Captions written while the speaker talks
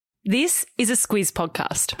This is a Squiz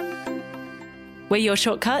podcast. We're your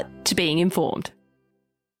shortcut to being informed.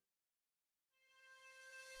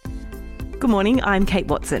 Good morning, I'm Kate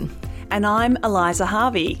Watson. And I'm Eliza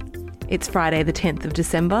Harvey. It's Friday the 10th of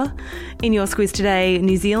December. In your Squiz today,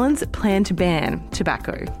 New Zealand's plan to ban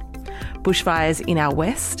tobacco. Bushfires in our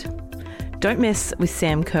west. Don't mess with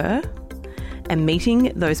Sam Kerr. And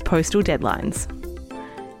meeting those postal deadlines.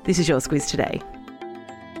 This is your Squiz today.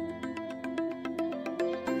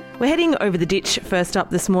 We're heading over the ditch first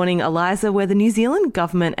up this morning, Eliza, where the New Zealand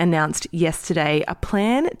government announced yesterday a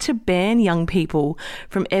plan to ban young people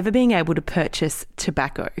from ever being able to purchase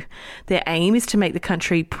tobacco. Their aim is to make the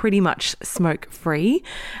country pretty much smoke-free.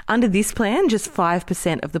 Under this plan, just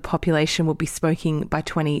 5% of the population will be smoking by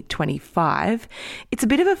 2025. It's a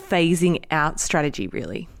bit of a phasing out strategy,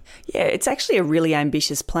 really. Yeah, it's actually a really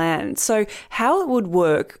ambitious plan. So how it would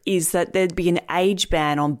work is that there'd be an age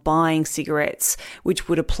ban on buying cigarettes, which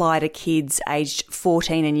would apply to kids aged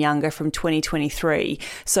 14 and younger from 2023.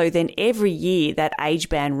 So then every year that age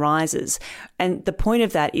ban rises. And the point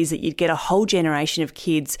of that is that you'd get a whole generation of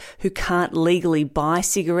kids who can't legally buy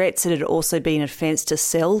cigarettes, and it'd also be an offence to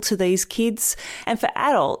sell to these kids. And for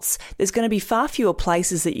adults, there's going to be far fewer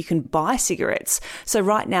places that you can buy cigarettes. So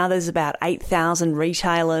right now there's about 8,000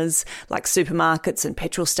 retailers like supermarkets and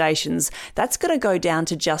petrol stations. That's going to go down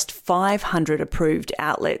to just 500 approved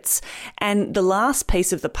outlets. And the last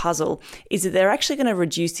piece of the puzzle is that they're actually going to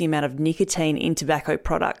reduce the amount of nicotine in tobacco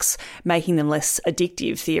products, making them less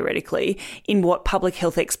addictive, theoretically, in what public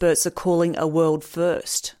health experts are calling a world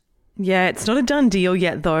first. Yeah, it's not a done deal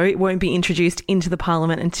yet, though. It won't be introduced into the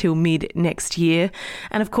parliament until mid next year.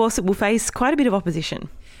 And of course, it will face quite a bit of opposition.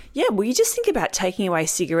 Yeah, well, you just think about taking away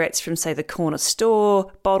cigarettes from, say, the corner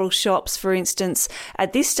store, bottle shops, for instance.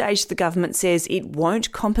 At this stage, the government says it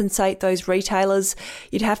won't compensate those retailers.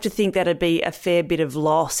 You'd have to think that'd be a fair bit of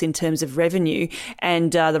loss in terms of revenue.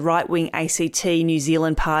 And the right-wing ACT New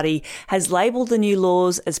Zealand Party has labelled the new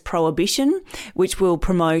laws as prohibition, which will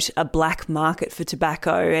promote a black market for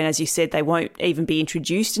tobacco. And as you said, they won't even be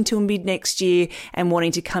introduced until mid next year and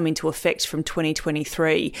wanting to come into effect from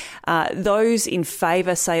 2023. Those in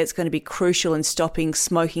favour say it's going to be crucial in stopping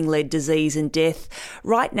smoking-led disease and death.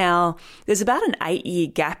 Right now, there's about an 8-year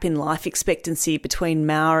gap in life expectancy between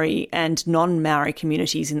Maori and non-Maori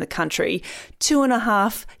communities in the country.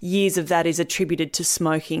 2.5 years of that is attributed to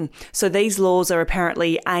smoking. So these laws are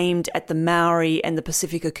apparently aimed at the Maori and the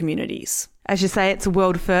Pacifica communities. As you say, it's a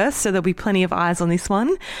world first, so there'll be plenty of eyes on this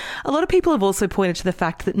one. A lot of people have also pointed to the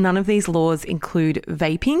fact that none of these laws include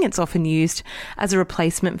vaping. It's often used as a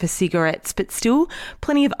replacement for cigarettes, but still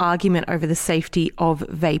plenty of argument over the safety of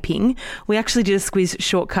vaping. We actually did a Squiz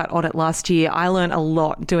shortcut on it last year. I learned a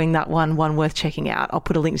lot doing that one worth checking out. I'll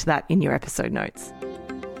put a link to that in your episode notes.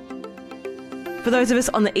 For those of us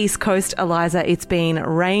on the East Coast, Eliza, it's been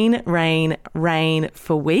rain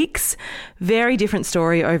for weeks. Very different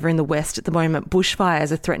story over in the West at the moment.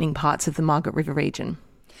 Bushfires are threatening parts of the Margaret River region.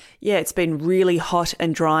 Yeah, it's been really hot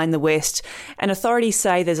and dry in the west, and authorities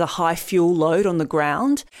say there's a high fuel load on the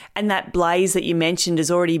ground, and that blaze that you mentioned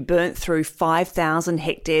has already burnt through 5,000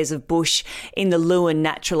 hectares of bush in the Lewin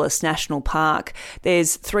Naturalist National Park.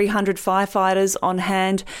 There's 300 firefighters on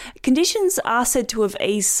hand. Conditions are said to have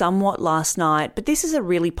eased somewhat last night, but this is a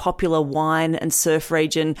really popular wine and surf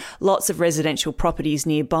region, lots of residential properties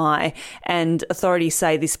nearby, and authorities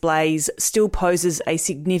say this blaze still poses a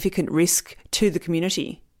significant risk to the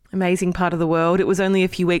community. Amazing part of the world. It was only a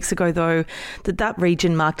few weeks ago, though, that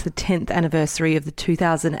region marked the 10th anniversary of the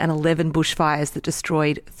 2011 bushfires that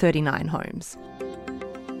destroyed 39 homes.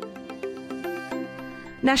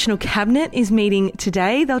 National Cabinet is meeting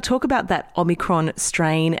today. They'll talk about that Omicron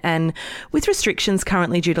strain, and with restrictions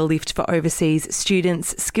currently due to lift for overseas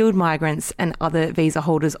students, skilled migrants and other visa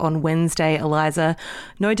holders on Wednesday, Eliza,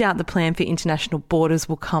 no doubt the plan for international borders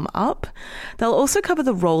will come up. They'll also cover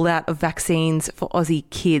the rollout of vaccines for Aussie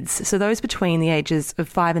kids, so those between the ages of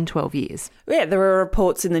 5 and 12 years. Yeah, there are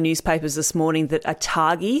reports in the newspapers this morning that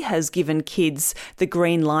ATAGI has given kids the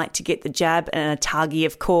green light to get the jab, and ATAGI,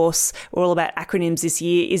 of course, we're all about acronyms this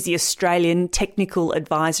year, is the Australian Technical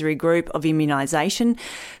Advisory Group of Immunisation.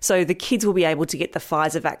 So the kids will be able to get the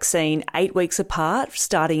Pfizer vaccine 8 weeks apart,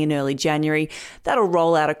 starting in early January. That'll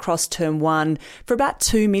roll out across term 1 for about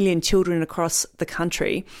 2 million children across the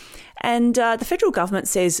country. And the federal government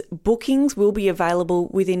says bookings will be available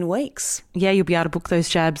within weeks. Yeah, you'll be able to book those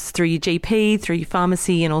jabs through your GP, through your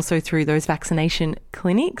pharmacy, and also through those vaccination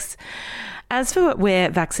clinics. As for where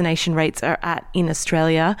vaccination rates are at in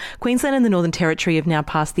Australia, Queensland and the Northern Territory have now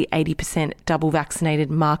passed the 80% double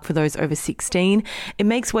vaccinated mark for those over 16. It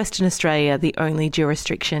makes Western Australia the only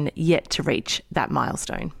jurisdiction yet to reach that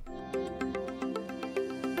milestone.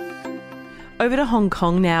 Over to Hong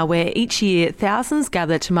Kong now, where each year thousands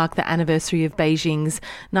gather to mark the anniversary of Beijing's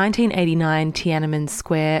 1989 Tiananmen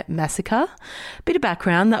Square massacre. Bit of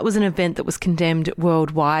background, that was an event that was condemned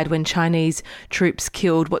worldwide when Chinese troops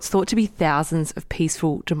killed what's thought to be thousands of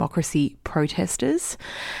peaceful democracy protesters.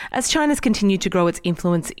 As China's continued to grow its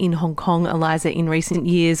influence in Hong Kong, Eliza, in recent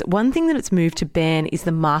years, one thing that it's moved to ban is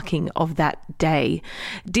the marking of that day.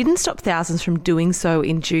 It didn't stop thousands from doing so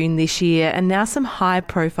in June this year, and now some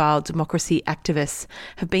high-profile democracy activists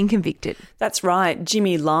have been convicted. That's right.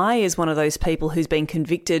 Jimmy Lai is one of those people who's been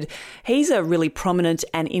convicted. He's a really prominent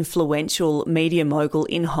and influential media mogul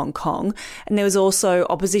in Hong Kong. And there was also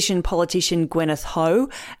opposition politician Gwyneth Ho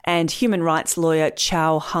and human rights lawyer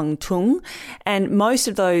Chow Hung Tung. And most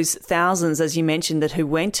of those thousands, as you mentioned, who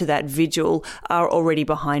went to that vigil are already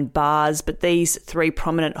behind bars. But these three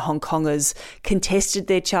prominent Hong Kongers contested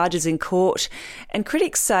their charges in court. And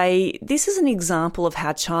critics say this is an example of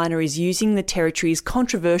how China is using the territory's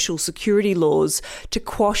controversial security laws to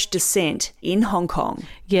quash dissent in Hong Kong.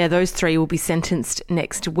 Yeah, those three will be sentenced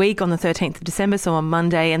next week on the 13th of December, so on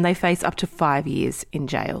Monday, and they face up to 5 years in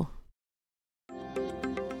jail.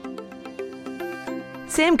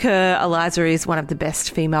 Sam Kerr, Eliza, is one of the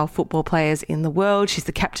best female football players in the world. She's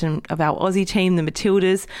the captain of our Aussie team, the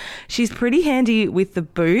Matildas. She's pretty handy with the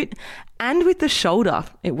boot and with the shoulder,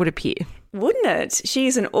 it would appear. Wouldn't it?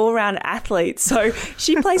 She's an all-round athlete. So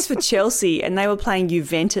she plays for Chelsea and they were playing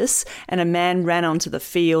Juventus and a man ran onto the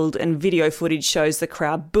field and video footage shows the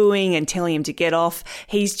crowd booing and telling him to get off.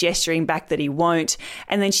 He's gesturing back that he won't.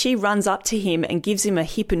 And then she runs up to him and gives him a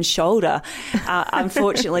hip and shoulder.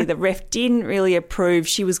 Unfortunately, the ref didn't really approve.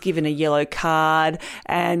 She was given a yellow card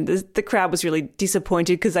and the crowd was really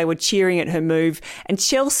disappointed because they were cheering at her move. And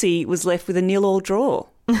Chelsea was left with a 0-0 draw.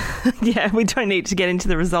 Yeah, we don't need to get into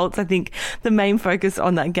the results. I think the main focus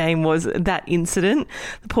on that game was that incident.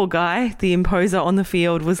 The poor guy, the imposer on the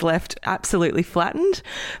field, was left absolutely flattened,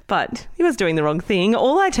 but he was doing the wrong thing.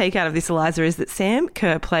 All I take out of this, Eliza, is that Sam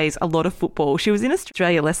Kerr plays a lot of football. She was in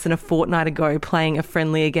Australia less than a fortnight ago playing a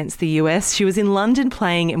friendly against the US. She was in London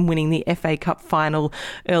playing and winning the FA Cup final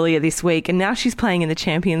earlier this week, and now she's playing in the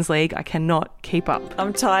Champions League. I cannot keep up.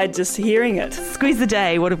 I'm tired just hearing it. Squeeze the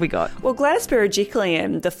day. What have we got? Well, Gladys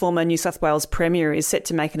Berejiklian, the former New South Wales Premier, is set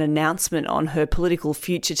to make an announcement on her political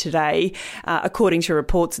future today. According to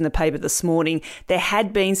reports in the paper this morning, there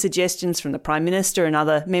had been suggestions from the Prime Minister and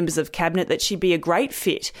other members of Cabinet that she'd be a great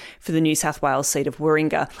fit for the New South Wales seat of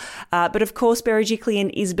Warringah. But of course,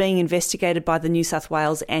 Berejiklian is being investigated by the New South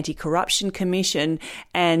Wales Anti-Corruption Commission,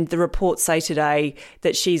 and the reports say today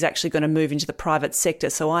that she's actually going to move into the private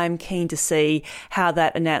sector. So I'm keen to see how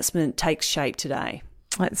that announcement takes shape today.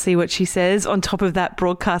 Let's see what she says. On top of that,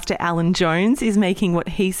 broadcaster Alan Jones is making what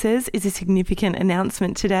he says is a significant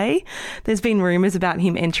announcement today. There's been rumours about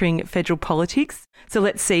him entering federal politics. So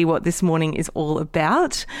let's see what this morning is all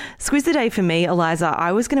about. Squiz the day for me, Eliza.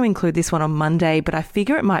 I was going to include this one on Monday, but I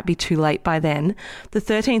figure it might be too late by then. The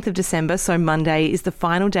 13th of December, so Monday, is the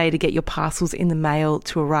final day to get your parcels in the mail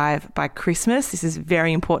to arrive by Christmas. This is a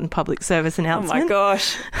very important public service announcement. Oh my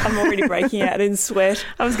gosh, I'm already breaking out in sweat.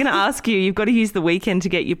 I was going to ask you, you've got to use the weekend to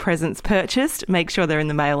get your presents purchased. Make sure they're in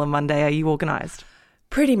the mail on Monday. Are you organised?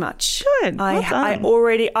 Pretty much. Good.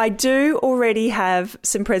 I do already have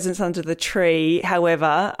some presents under the tree.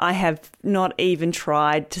 However, I have not even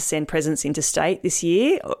tried to send presents interstate this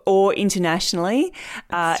year or internationally.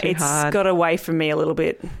 It's got away from me a little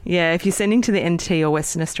bit. Yeah, if you're sending to the NT or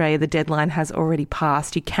Western Australia, the deadline has already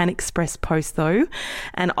passed. You can express post though,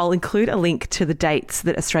 and I'll include a link to the dates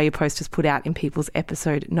that Australia Post has put out in people's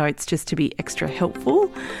episode notes just to be extra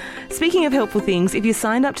helpful. Speaking of helpful things, if you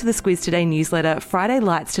signed up to the Squiz Today newsletter, Friday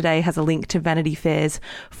Lights Today has a link to Vanity Fair's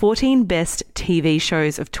 14 best TV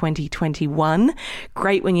shows of 2021.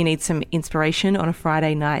 Great when you need some inspiration on a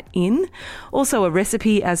Friday night in. Also a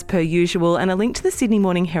recipe as per usual and a link to the Sydney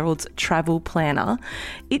Morning Herald's travel planner.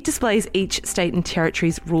 It displays each state and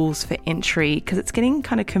territory's rules for entry because it's getting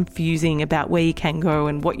kind of confusing about where you can go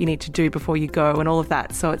and what you need to do before you go and all of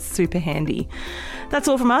that. So it's super handy. That's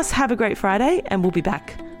all from us. Have a great Friday and we'll be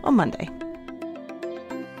back on Monday.